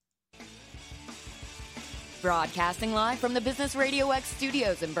Broadcasting live from the Business Radio X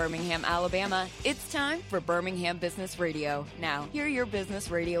studios in Birmingham, Alabama, it's time for Birmingham Business Radio. Now, here are your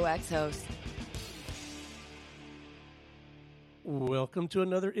Business Radio X hosts. Welcome to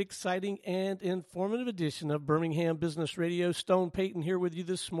another exciting and informative edition of Birmingham Business Radio. Stone Payton here with you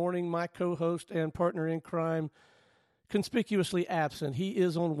this morning, my co-host and partner in crime, conspicuously absent. He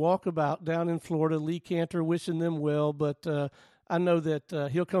is on walkabout down in Florida. Lee Cantor, wishing them well, but I know that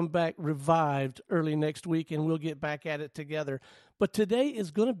he'll come back revived early next week, and we'll get back at it together. But today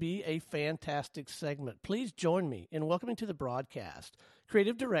is going to be a fantastic segment. Please join me in welcoming to the broadcast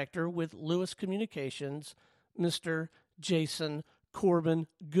Creative Director with Lewis Communications, Mr. Jason Corbin.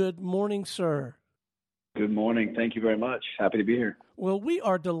 Good morning, sir. Good morning. Thank you very much. Happy to be here. Well, we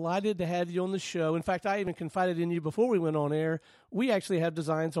are delighted to have you on the show. In fact, I even confided in you before we went on air. We actually have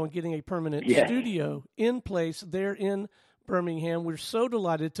designs on getting a permanent studio in place there in Birmingham. We're so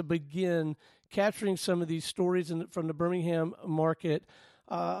delighted to begin capturing some of these stories from the Birmingham market.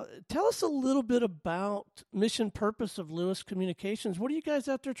 Tell us a little bit about mission purpose of Lewis Communications. What are you guys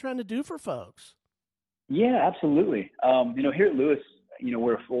out there trying to do for folks? Yeah, absolutely. Here at Lewis,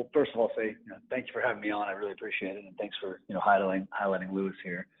 we're full. First of all, thank you for having me on. I really appreciate it, and thanks for highlighting Lewis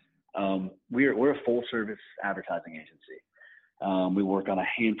here. We're a full service advertising agency. We work on a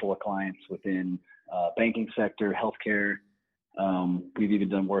handful of clients within banking sector, healthcare. We've even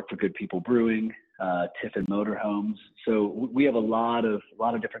done work for Good People Brewing, Tiffin Motorhomes. So we have a lot of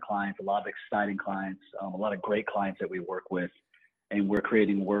different clients, a lot of exciting clients, a lot of great clients that we work with, and we're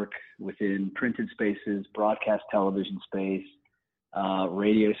creating work within printed spaces, broadcast television space,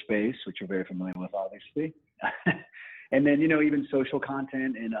 radio space, which you're very familiar with, obviously, and then even social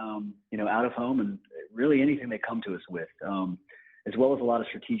content and out of home and really anything they come to us with. As well as a lot of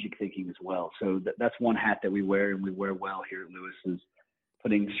strategic thinking as well. So that's one hat that we wear, and we wear well here at Lewis, is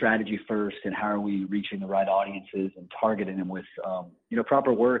putting strategy first and how are we reaching the right audiences and targeting them with,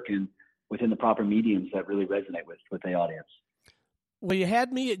 proper work and within the proper mediums that really resonate with the audience. Well, you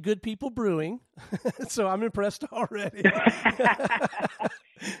had me at Good People Brewing, so I'm impressed already.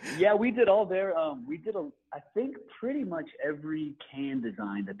 Yeah, we did all their, I think pretty much every can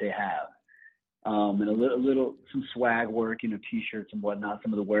design that they have. And some swag work, T-shirts and whatnot,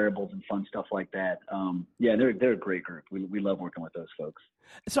 some of the wearables and fun stuff like that. They're a great group. We love working with those folks.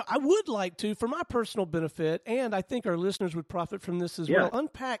 So I would like to, for my personal benefit, and I think our listeners would profit from this as well,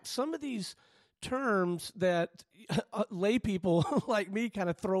 unpack some of these terms that lay people like me kind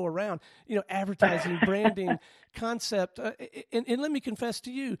of throw around, advertising, branding, concept. And let me confess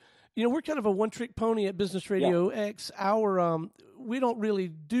to you, we're kind of a one-trick pony at Business Radio X. We don't really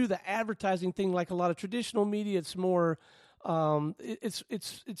do the advertising thing like a lot of traditional media. It's more,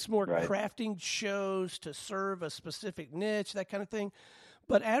 it's more crafting shows to serve a specific niche, that kind of thing.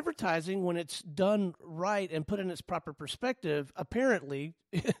 But advertising, when it's done right and put in its proper perspective, apparently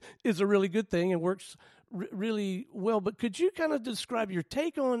is a really good thing and works really well. But could you kind of describe your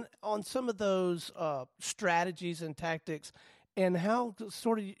take on some of those strategies and tactics, and how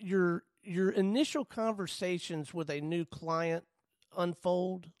sort of your initial conversations with a new client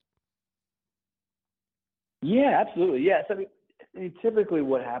unfold? Yeah, absolutely. Yes. I mean, typically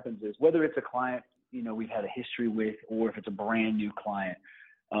what happens is, whether it's a client, we've had a history with, or if it's a brand new client.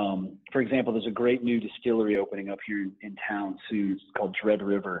 For example, there's a great new distillery opening up here in town soon. It's called Dread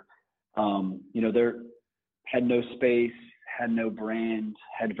River. They had no space, had no brand,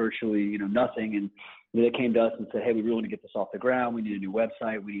 had virtually, nothing. And they came to us and said, hey, we really want to get this off the ground. We need a new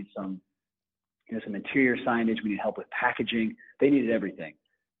website. We need some interior signage. We need help with packaging. They needed everything,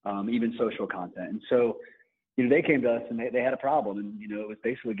 even social content. And so, they came to us and they had a problem, and, it was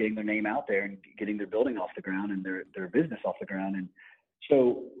basically getting their name out there and getting their building off the ground and their business off the ground. And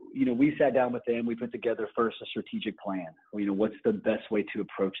so, we sat down with them. We put together first a strategic plan. What's the best way to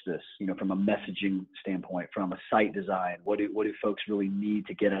approach this, from a messaging standpoint, from a site design? What do folks really need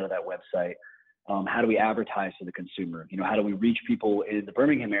to get out of that website? How do we advertise to the consumer? How do we reach people in the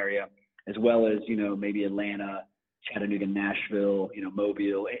Birmingham area, as well as, maybe Atlanta, Chattanooga, Nashville,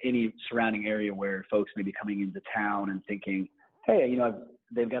 Mobile, any surrounding area where folks may be coming into town and thinking, hey,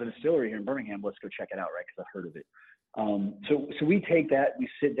 they've got a distillery here in Birmingham. Let's go check it out, right? Because I've heard of it. So we take that, we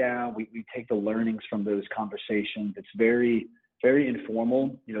sit down, we take the learnings from those conversations. It's very, very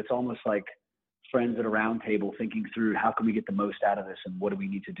informal. It's almost like friends at a round table thinking through how can we get the most out of this and what do we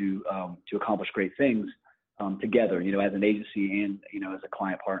need to do to accomplish great things together, as an agency and, as a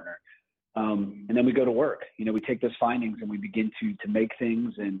client partner. And then we go to work. We take those findings and we begin to make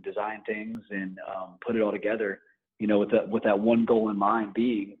things and design things and put it all together, with that one goal in mind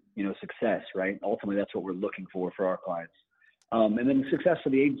being, success, right? Ultimately, that's what we're looking for our clients. And then success for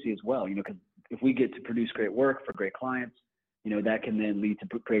the agency as well, because if we get to produce great work for great clients, that can then lead to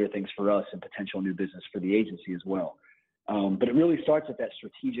greater things for us and potential new business for the agency as well. But it really starts at that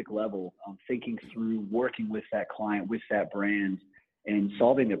strategic level, thinking through, working with that client, with that brand, and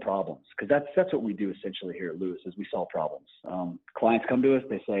solving their problems. Because that's what we do essentially here at Lewis, is we solve problems. Clients come to us,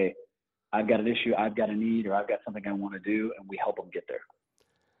 they say, I've got an issue, I've got a need, or I've got something I want to do, and we help them get there.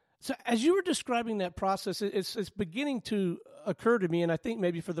 So as you were describing that process, it's beginning to occur to me, and I think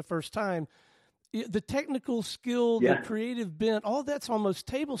maybe for the first time, the technical skill, the creative bent, all that's almost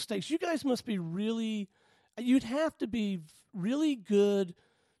table stakes. You guys must be you'd have to be really good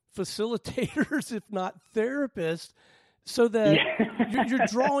facilitators, if not therapists, so that you're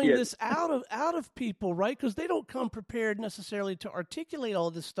drawing this out of people, right? Because they don't come prepared necessarily to articulate all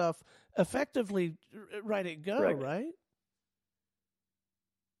this stuff effectively right at go, Correct. Right?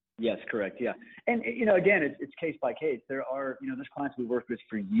 Yes, correct. Yeah. And, again, it's case by case. There are, there's clients we worked with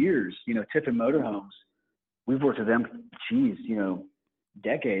for years, Tiffin Motorhomes. We've worked with them,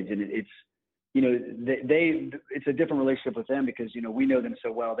 decades. And it's, it's a different relationship with them because, we know them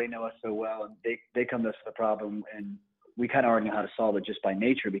so well, they know us so well, and they come to us with a problem, and we kind of already know how to solve it just by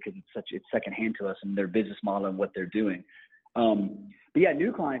nature because it's secondhand to us and their business model and what they're doing. But yeah,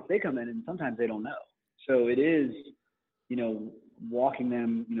 new clients, they come in and sometimes they don't know. So it is, walking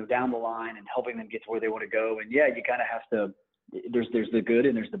them, down the line and helping them get to where they want to go. And yeah, you kind of have to, there's the good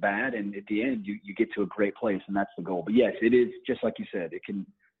and there's the bad. And at the end, you get to a great place, and that's the goal. But yes, it is just like you said,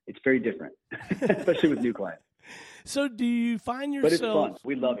 it's very different, especially with new clients. So do you find yourself? But it's fun.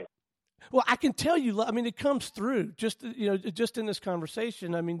 We love it. Well, I can tell you, it comes through just in this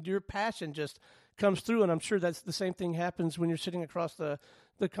conversation. Your passion just comes through, and I'm sure that's the same thing happens when you're sitting across the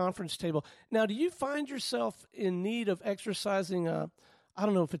conference table. Now, do you find yourself in need of exercising I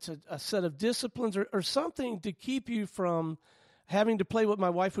don't know if it's a set of disciplines or something to keep you from having to play what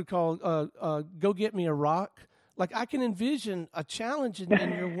my wife would call go get me a rock? Like, I can envision a challenge in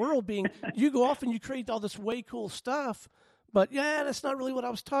your world being you go off and you create all this way cool stuff, but that's not really what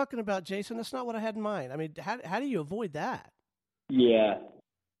I was talking about, Jason. That's not what I had in mind. How do you avoid that? Yeah.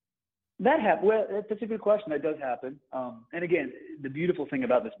 That happens. Well, that's a good question. That does happen. And again, the beautiful thing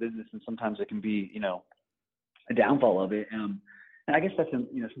about this business, and sometimes it can be, a downfall of it. And I guess that's,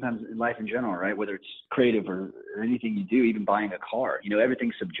 sometimes in life in general, right? Whether it's creative or anything you do, even buying a car,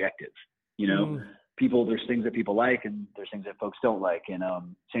 everything's subjective. People, there's things that people like and there's things that folks don't like. And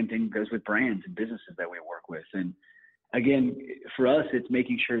same thing goes with brands and businesses that we work with. And again, for us, it's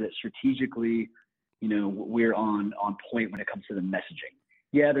making sure that strategically, we're on point when it comes to the messaging.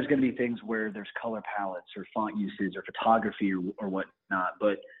 Yeah, there's going to be things where there's color palettes or font usage or photography or whatnot.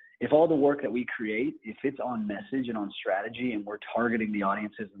 But if all the work that we create, if it's on message and on strategy and we're targeting the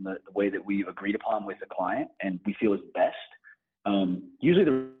audiences in the way that we've agreed upon with the client and we feel is best, usually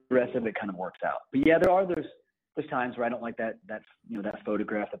the rest of it kind of works out. But yeah, there are those times where I don't like that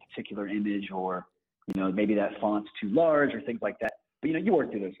photograph, that particular image, or, maybe that font's too large or things like that. But, you work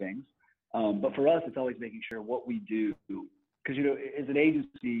through those things. But for us, it's always making sure what we do, because, as an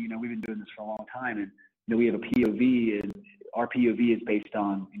agency, we've been doing this for a long time, and, we have a POV, and our POV is based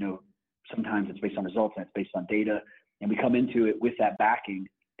on, sometimes it's based on results and it's based on data. And we come into it with that backing,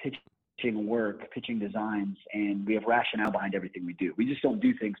 pitching work, pitching designs, and we have rationale behind everything we do. We just don't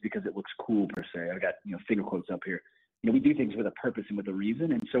do things because it looks cool per se. I got, finger quotes up here. We do things with a purpose and with a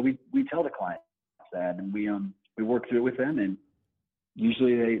reason. And so we tell the client that, and we work through it with them, and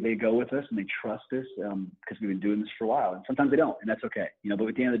usually they go with us and they trust us because we've been doing this for a while. And sometimes they don't, and that's okay. But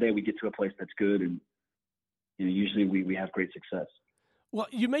at the end of the day, we get to a place that's good, and usually we have great success. Well,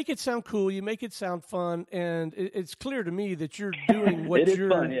 you make it sound cool, you make it sound fun, and it's clear to me that you're doing what you're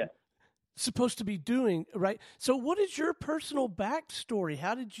fun, yeah. supposed to be doing, right? So what is your personal backstory?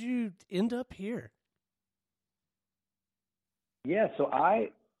 How did you end up here? Yeah, so I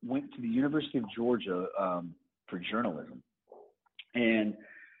went to the University of Georgia for journalism. And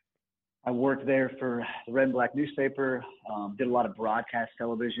I worked there for the Red and Black newspaper, did a lot of broadcast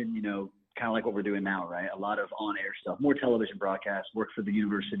television, kind of like what we're doing now, right? A lot of on-air stuff, more television broadcasts, worked for the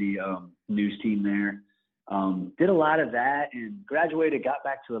university news team there. Did a lot of that and graduated, got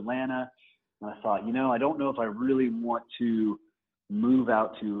back to Atlanta. And I thought, I don't know if I really want to move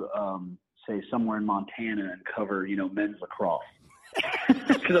out to, say, somewhere in Montana and cover, men's lacrosse.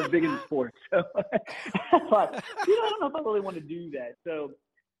 Because I'm big into sports. So I thought, I don't know if I really want to do that. So,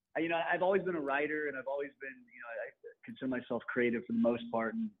 I've always been a writer, and I've always been, I consider myself creative for the most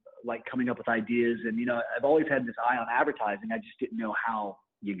part, and like coming up with ideas. And, I've always had this eye on advertising. I just didn't know how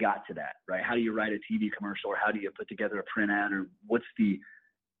you got to that, right? How do you write a TV commercial, or how do you put together a print ad, or what's the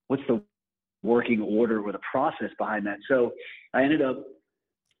working order or the process behind that? So I ended up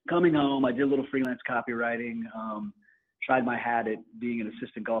coming home, I did a little freelance copywriting, tried my hat at being an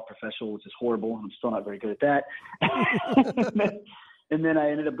assistant golf professional, which is horrible, and I'm still not very good at that. And then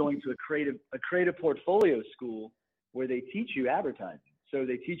I ended up going to a creative portfolio school where they teach you advertising. So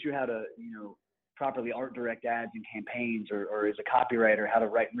they teach you how to, properly art direct ads and campaigns, or as a copywriter, how to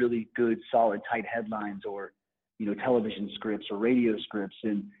write really good, solid, tight headlines, or, television scripts or radio scripts.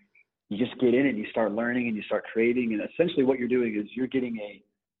 And you just get in it and you start learning and you start creating. And essentially what you're doing is you're getting a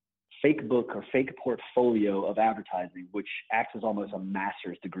fake book or fake portfolio of advertising, which acts as almost a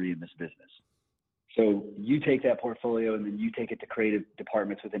master's degree in this business. So you take that portfolio and then you take it to creative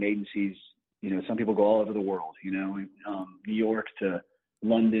departments within agencies. Some people go all over the world, New York to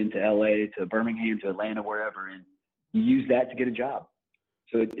London to LA to Birmingham to Atlanta, wherever, and you use that to get a job.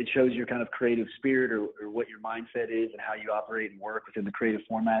 So it shows your kind of creative spirit or what your mindset is and how you operate and work within the creative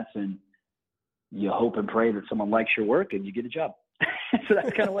formats. And you hope and pray that someone likes your work and you get a job. So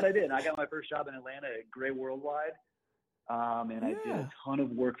that's kind of what I did. I got my first job in Atlanta at Gray Worldwide. And I did a ton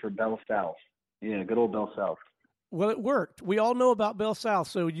of work for Bell South. Yeah, good old Bell South. Well, it worked. We all know about Bell South,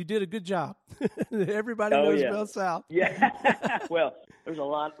 so you did a good job. Everybody knows Bell South. Yeah. Well, there's a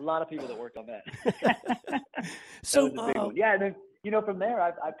lot of people that worked on that. So, that was a big one. Yeah, and then from there,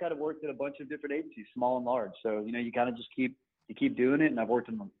 I've kind of worked at a bunch of different agencies, small and large. So you kind of just keep doing it, and I've worked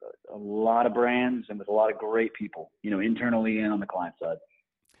in a lot of brands and with a lot of great people, internally and on the client side.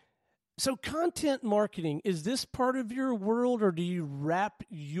 So content marketing, is this part of your world, or do you wrap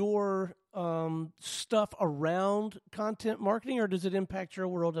your stuff around content marketing, or does it impact your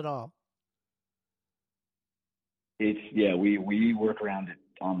world at all? We work around it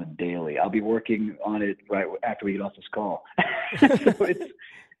on the daily. I'll be working on it right after we get off this call. So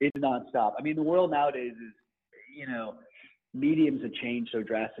it's nonstop. I mean, the world nowadays is, mediums have changed so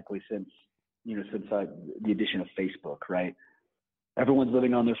drastically since the addition of Facebook, right? Everyone's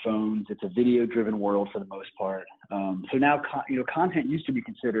living on their phones. It's a video-driven world for the most part. So now, content used to be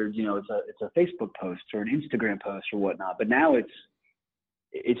considered, it's a Facebook post or an Instagram post or whatnot. But now it's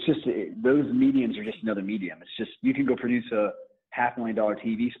just those mediums are just another medium. It's just you can go produce a $500,000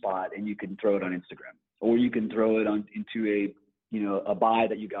 TV spot and you can throw it on Instagram, or you can throw it into a buy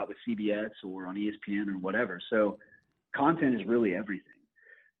that you got with CBS or on ESPN or whatever. So content is really everything.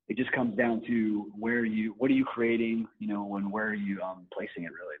 It just comes down to what are you creating, and where are you placing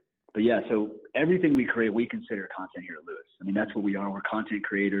it, really. But yeah, so everything we create, we consider content here at Lewis. I mean, that's what we are. We're content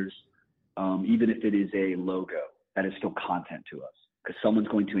creators. Even if it is a logo, that is still content to us because someone's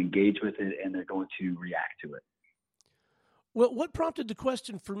going to engage with it and they're going to react to it. Well, what prompted the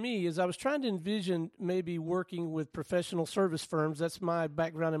question for me is I was trying to envision maybe working with professional service firms. That's my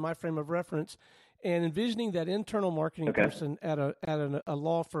background and my frame of reference. And envisioning that internal marketing person at a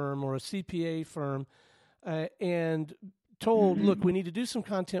law firm or a CPA firm, and told, look, we need to do some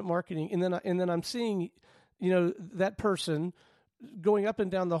content marketing, and then I'm seeing, that person going up and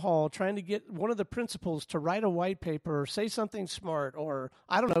down the hall trying to get one of the principals to write a white paper or say something smart, or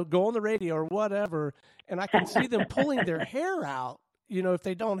I don't know, go on the radio or whatever, and I can see them pulling their hair out, if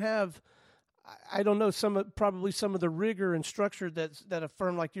they don't have, I don't know, probably some of the rigor and structure that a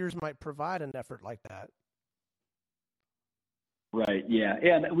firm like yours might provide an effort like that. Right. Yeah.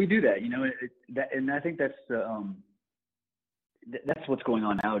 Yeah. We do that, and I think that's that's what's going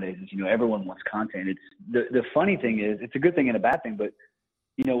on nowadays is, everyone wants content. It's the funny thing is it's a good thing and a bad thing, but,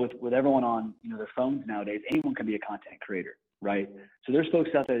 with everyone on, their phones nowadays, anyone can be a content creator. Right. So there's folks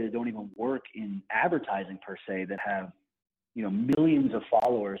out there that don't even work in advertising per se that have, millions of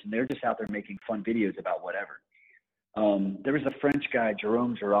followers, and they're just out there making fun videos about whatever. There was a French guy,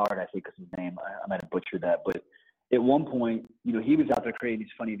 Jerome Girard, I think is his name. I might have butchered that, but at one point, he was out there creating these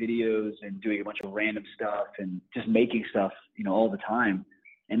funny videos and doing a bunch of random stuff and just making stuff, all the time.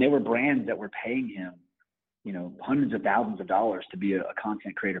 And there were brands that were paying him, hundreds of thousands of dollars to be a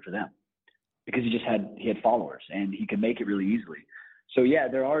content creator for them because he had followers and he could make it really easily. So yeah,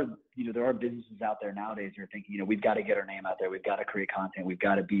 there are businesses out there nowadays who are thinking, we've got to get our name out there. We've got to create content. We've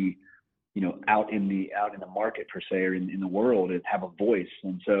got to be, out in the market per se, or in the world, and have a voice.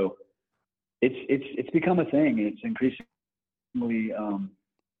 And so it's become a thing, and it's increasingly,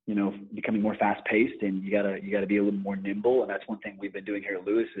 becoming more fast paced, and you gotta be a little more nimble. And that's one thing we've been doing here at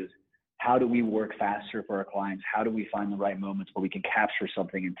Lewis is how do we work faster for our clients? How do we find the right moments where we can capture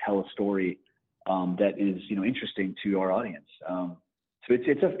something and tell a story that is, interesting to our audience. So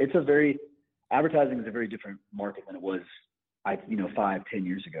advertising is a very different market than it was, 5-10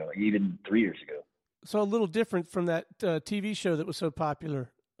 years ago, even 3 years ago. So a little different from that TV show that was so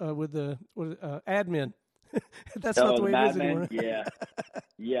popular with Ad Men. That's not the way it is anymore.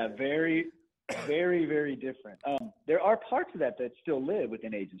 Yeah, very, very, very different. There are parts of that still live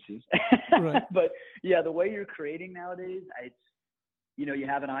within agencies, Right. but yeah, the way you're creating nowadays, it's, you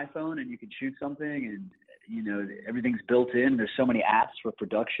have an iPhone and you can shoot something, and everything's built in. There's so many apps for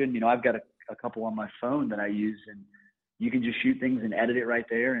production. I've got a couple on my phone that I use, and you can just shoot things and edit it right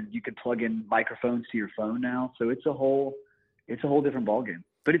there, and you could plug in microphones to your phone now. So it's a whole different ballgame.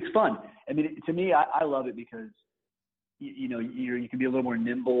 But it's fun. I mean, to me, I love it because you can be a little more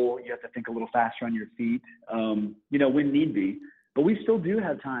nimble. You have to think a little faster on your feet, when need be. But we still do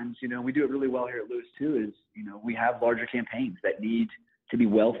have times, we do it really well here at Lewis too, is, we have larger campaigns that need to be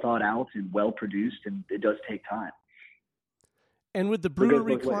well thought out and well produced, and it does take time. And with the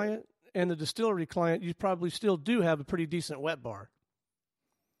brewery client and the distillery client, you probably still do have a pretty decent wet bar.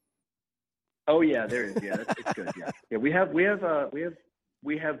 Oh yeah, there is. Yeah, it's good. Yeah. Yeah.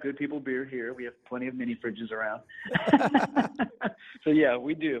 We have Good People beer here. We have plenty of mini fridges around. So yeah,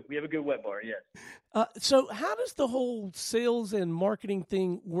 we do. We have a good wet bar. Yes. So how does the whole sales and marketing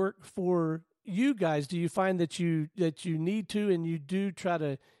thing work for you guys? Do you find that you need to, and you do try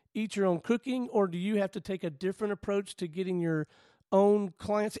to eat your own cooking, or do you have to take a different approach to getting your own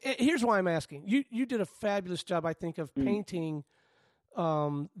clients? Here's why I'm asking. You did a fabulous job, I think, of painting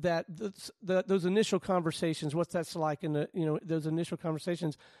those initial conversations. What's that's like in those initial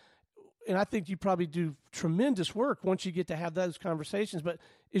conversations. And I think you probably do tremendous work once you get to have those conversations. But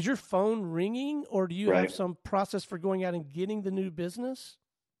is your phone ringing, or do you have some process for going out and getting the new business?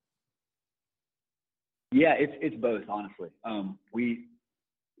 Yeah, it's both, honestly.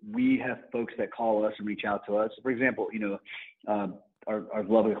 We have folks that call us and reach out to us. For example, our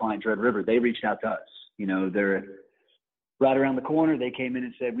lovely client, Dread River, they reached out to us. They're right around the corner. They came in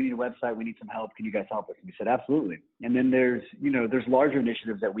and said, we need a website. We need some help. Can you guys help us? And we said, absolutely. And then there's larger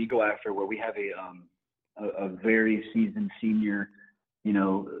initiatives that we go after where we have a very seasoned senior,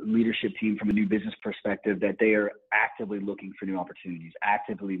 leadership team from a new business perspective, that they are actively looking for new opportunities,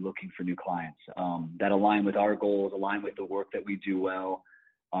 actively looking for new clients that align with our goals, align with the work that we do well,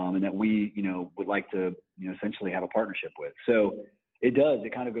 and that we, would like to, essentially have a partnership with. So it does.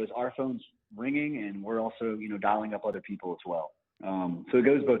 It kind of goes, our phone's ringing, and we're also, dialing up other people as well. So it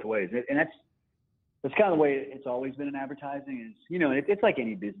goes both ways. And that's kind of the way it's always been in advertising is, it's like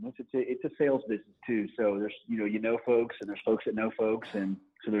any business. It's a sales business too. So there's, folks, and there's folks that know folks. And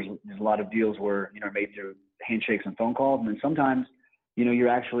so there's a lot of deals where, are made through handshakes and phone calls. And then sometimes, you're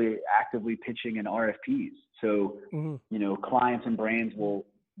actually actively pitching in RFPs. So, clients and brands will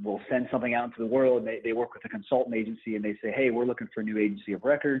send something out into the world. They work with a consultant agency, and they say, hey, we're looking for a new agency of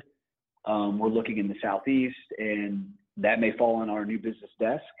record. We're looking in the Southeast, and that may fall on our new business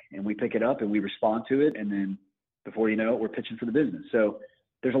desk, and we pick it up and we respond to it. And then before you know it, we're pitching for the business. So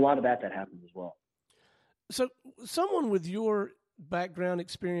there's a lot of that happens as well. So someone with your background,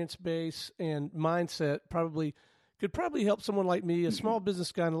 experience base, and mindset could probably help someone like me, a small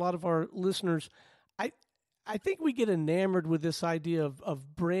business guy, and a lot of our listeners. I think we get enamored with this idea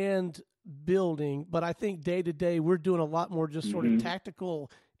of brand building, but I think day to day we're doing a lot more just sort of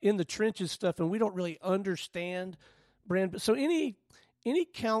tactical in the trenches stuff, and we don't really understand brand. So any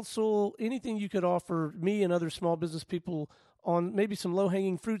counsel, anything you could offer me and other small business people on maybe some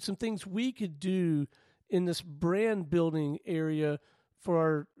low-hanging fruit, some things we could do in this brand building area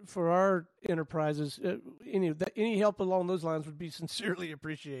for our enterprises, any help along those lines would be sincerely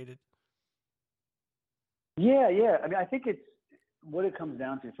appreciated. Yeah. I mean, I think it's what it comes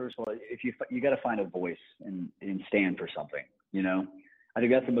down to. First of all, if you got to find a voice and stand for something. I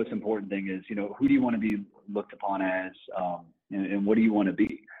think that's the most important thing is, who do you want to be looked upon as, and what do you want to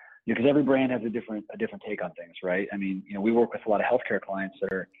be? Because every brand has a different take on things, right? I mean, we work with a lot of healthcare clients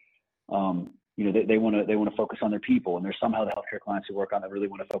that are, they want to focus on their people, and there's somehow the healthcare clients who work on that really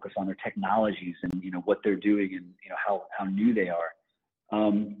want to focus on their technologies and what they're doing and how new they are.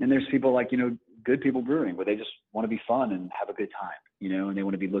 And there's people like Good People Brewing, where they just want to be fun and have a good time, and they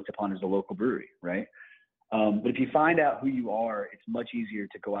want to be looked upon as a local brewery, right? But if you find out who you are, it's much easier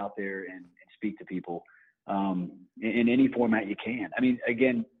to go out there and speak to people in any format you can. I mean,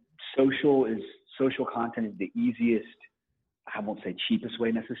 again, social content is the easiest, I won't say cheapest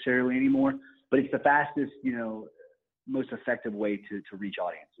way necessarily anymore, but it's the fastest, most effective way to reach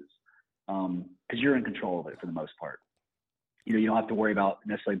audiences because you're in control of it for the most part. You don't have to worry about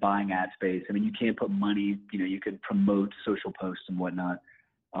necessarily buying ad space. I mean, you can't put money, you can promote social posts and whatnot.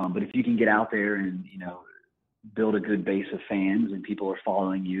 But if you can get out there and, build a good base of fans and people are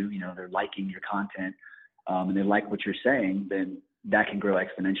following you, they're liking your content and they like what you're saying, then that can grow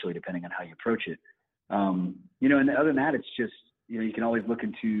exponentially depending on how you approach it. And other than that, it's just, you can always look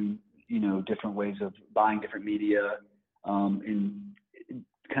into, different ways of buying different media and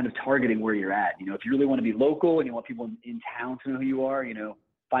kind of targeting where you're at. If you really want to be local and you want people in town to know who you are,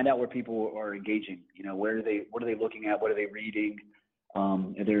 find out where people are engaging. What are they looking at? What are they reading? Are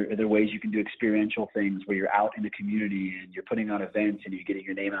there ways you can do experiential things where you're out in the community and you're putting on events and you're getting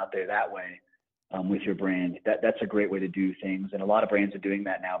your name out there that way with your brand? That's a great way to do things. And a lot of brands are doing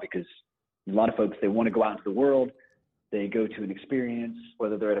that now because a lot of folks, they want to go out into the world. They go to an experience,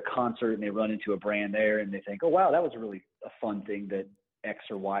 whether they're at a concert and they run into a brand there and they think, oh, wow, that was really a fun thing that X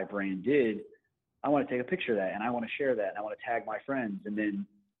or Y brand did. I want to take a picture of that and I want to share that and I want to tag my friends. And then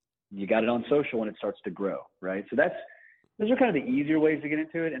you got it on social and it starts to grow, right? So those are kind of the easier ways to get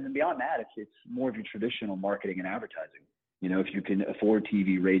into it. And then beyond that, it's more of your traditional marketing and advertising. If you can afford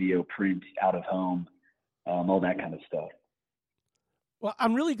TV, radio, print, out of home, all that kind of stuff. Well,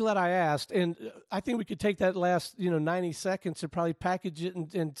 I'm really glad I asked, and I think we could take that last 90 seconds and probably package it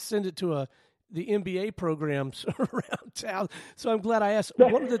and send it to the MBA programs around town. So I'm glad I asked.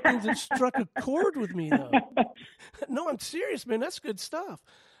 One of the things that struck a chord with me, though. No, I'm serious, man. That's good stuff.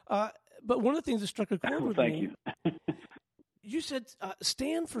 But one of the things that struck a chord with me. Thank you. You said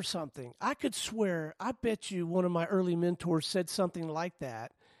stand for something. I could swear, I bet you one of my early mentors said something like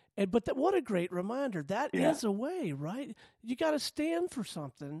that. But what a great reminder. That is a way, right? You got to stand for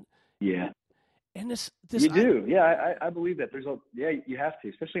something. Yeah. And this you do. I believe that. You have to,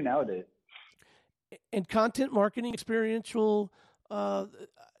 especially nowadays. And content marketing, experiential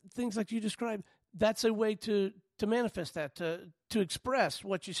things like you described, that's a way to manifest that, to express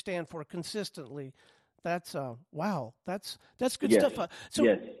what you stand for consistently. That's wow. That's good stuff.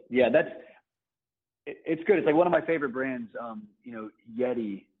 Yes. Yeah, it's good. It's like one of my favorite brands,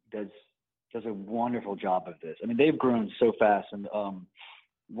 Yeti does a wonderful job of this. I mean, they've grown so fast. And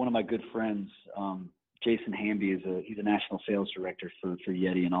one of my good friends, Jason Hamby, he's a national sales director for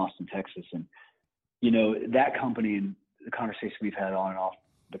Yeti in Austin, Texas. And, that company and the conversation we've had on and off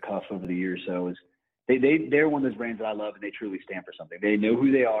the cuff over the years or so is they're one of those brands that I love, and they truly stand for something. They know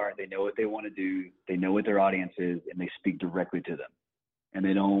who they are. They know what they want to do. They know what their audience is, and they speak directly to them. And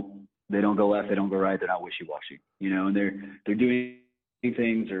they don't go left. They don't go right. They're not wishy-washy, and they're doing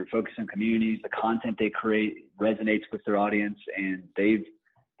things or focus on communities. The content they create resonates with their audience, and they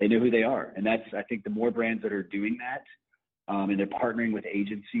know who they are. And that's, I think, the more brands that are doing that, and they're partnering with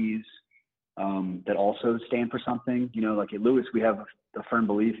agencies that also stand for something. Like at Lewis, we have a firm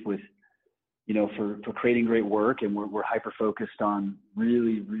belief with, for creating great work, and we're hyper focused on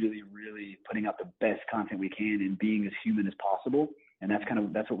really, really, really putting out the best content we can and being as human as possible. And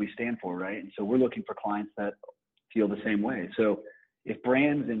that's what we stand for, right? And so we're looking for clients that feel the same way. So if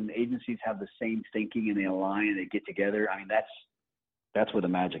brands and agencies have the same thinking and they align and they get together, I mean, that's where the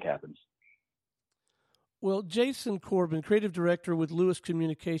magic happens. Well, Jason Corbin, creative director with Lewis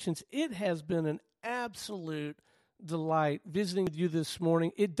Communications, it has been an absolute delight visiting with you this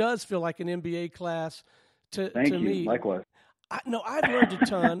morning. It does feel like an MBA class to me. Likewise. I've learned a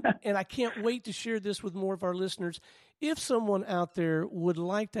ton, and I can't wait to share this with more of our listeners. If someone out there would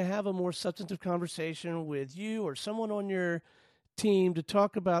like to have a more substantive conversation with you or someone on your team to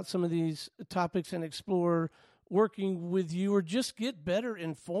talk about some of these topics and explore working with you or just get better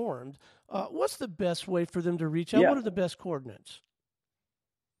informed, what's the best way for them to reach out? What are the best coordinates?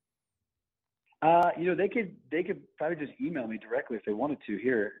 They could probably just email me directly if they wanted to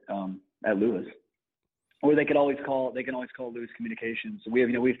here at Lewis, or they can always call Lewis Communications. We have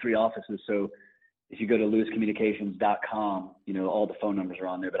 3 offices, so if you go to lewiscommunications.com, all the phone numbers are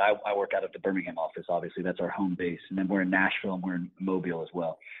on there. But I work out of the Birmingham office. Obviously, that's our home base, and then we're in Nashville and we're in Mobile as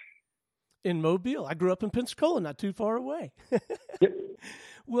well. In Mobile, I grew up in Pensacola, not too far away. Yep.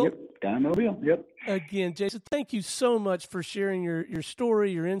 Well, yep, down in Mobile. Yep. Again, Jason, thank you so much for sharing your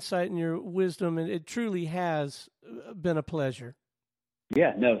story, your insight, and your wisdom. And it truly has been a pleasure.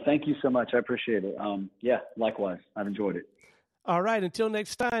 Yeah, no, thank you so much. I appreciate it. Likewise. I've enjoyed it. All right. Until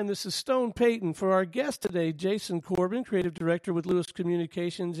next time, this is Stone Payton for our guest today, Jason Corbin, creative director with Lewis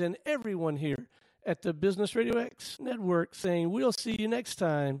Communications, and everyone here at the Business Radio X Network saying we'll see you next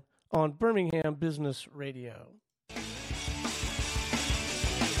time on Birmingham Business Radio.